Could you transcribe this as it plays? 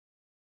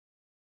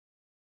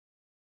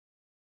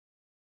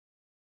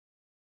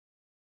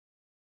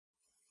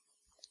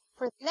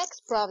For the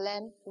next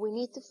problem, we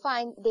need to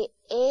find the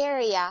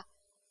area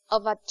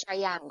of a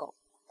triangle.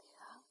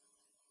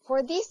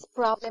 For this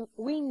problem,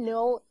 we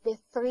know the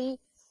three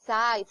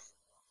sides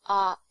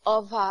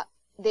of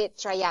the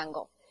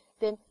triangle.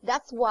 Then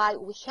that's why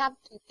we have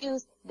to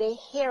use the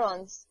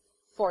Heron's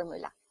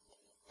formula.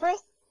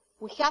 First,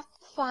 we have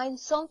to find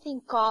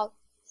something called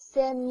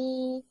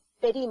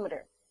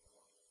semi-perimeter,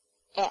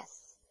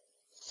 S.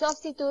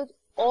 Substitute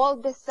all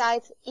the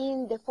sides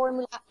in the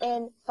formula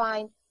and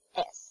find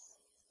S.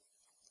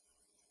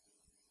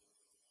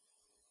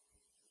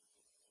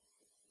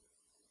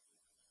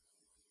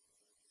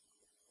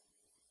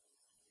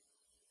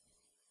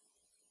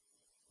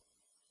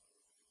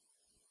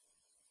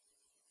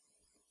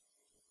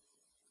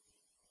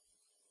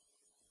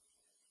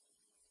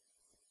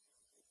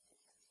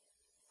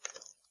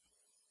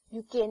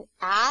 You can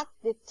add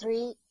the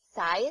three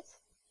sides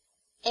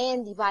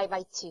and divide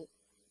by 2.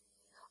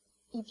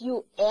 If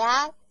you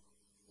add,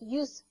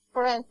 use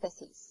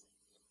parentheses.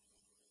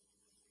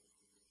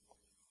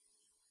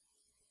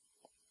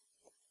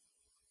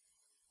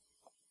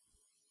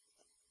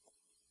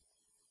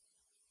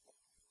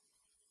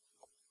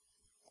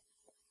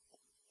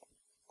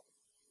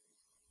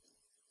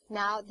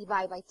 Now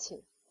divide by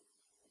 2.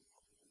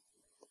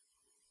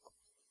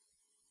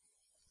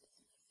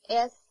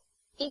 S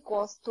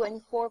equals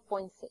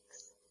 24.6.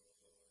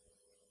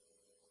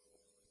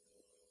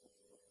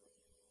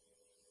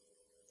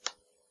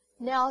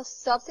 Now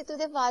substitute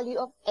the value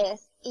of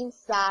S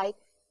inside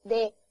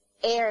the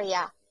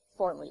area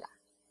formula.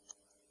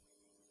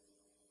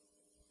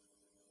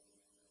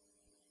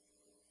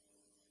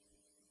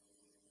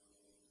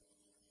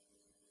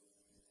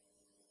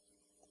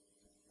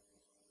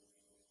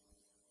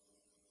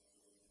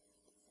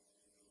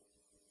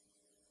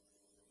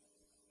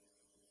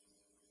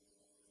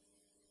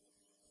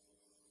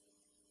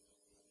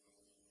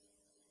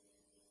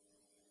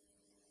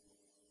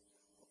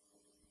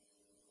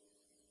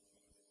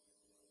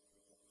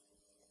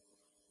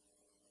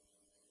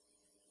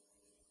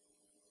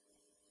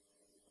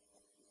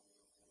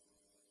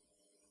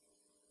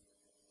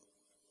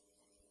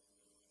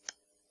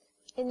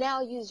 And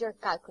now use your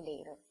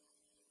calculator.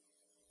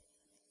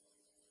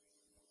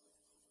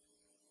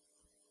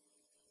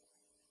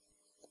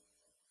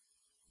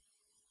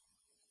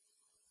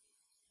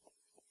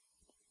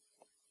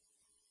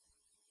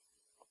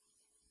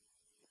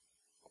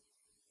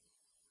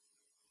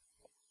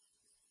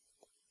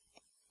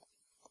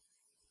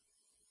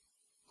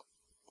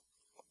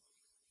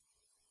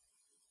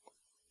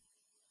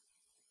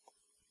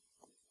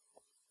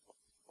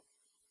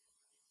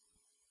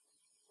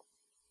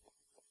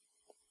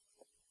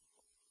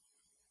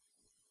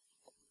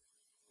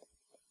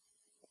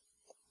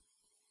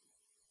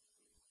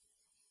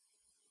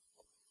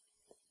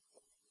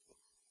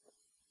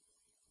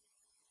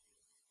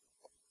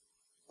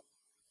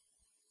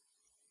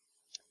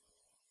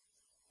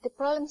 The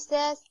problem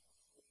says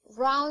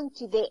round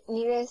to the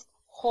nearest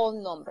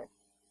whole number.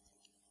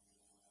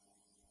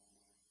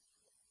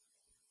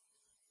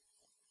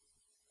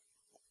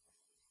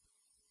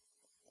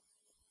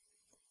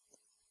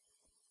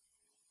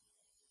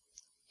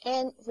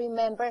 And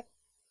remember,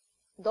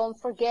 don't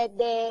forget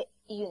the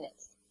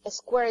units,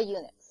 square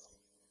units.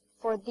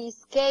 For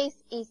this case,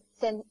 is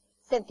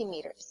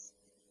centimeters.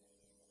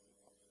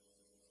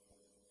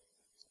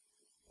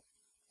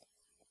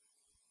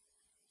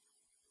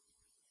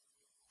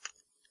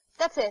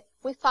 That's it.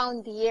 We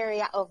found the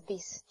area of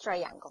this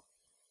triangle.